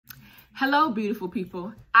Hello, beautiful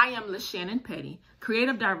people. I am LaShannon Petty,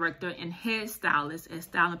 Creative Director and Head Stylist at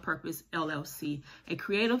Style and Purpose LLC, a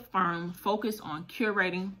creative firm focused on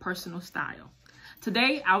curating personal style.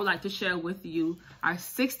 Today, I would like to share with you our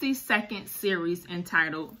 60-second series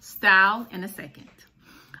entitled Style in a Second.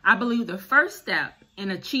 I believe the first step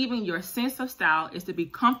in achieving your sense of style is to be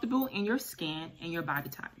comfortable in your skin and your body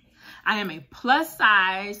type. I am a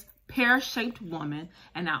plus-size, pear-shaped woman,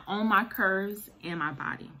 and I own my curves and my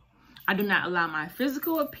body. I do not allow my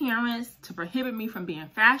physical appearance to prohibit me from being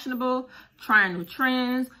fashionable, trying new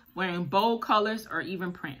trends, wearing bold colors, or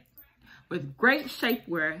even print. With great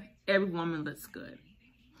shapewear, every woman looks good.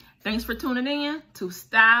 Thanks for tuning in to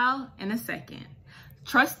Style in a Second.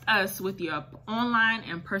 Trust us with your online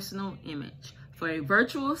and personal image. For a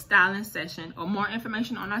virtual styling session or more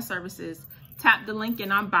information on our services, tap the link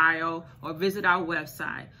in our bio or visit our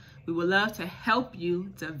website. We would love to help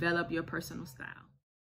you develop your personal style.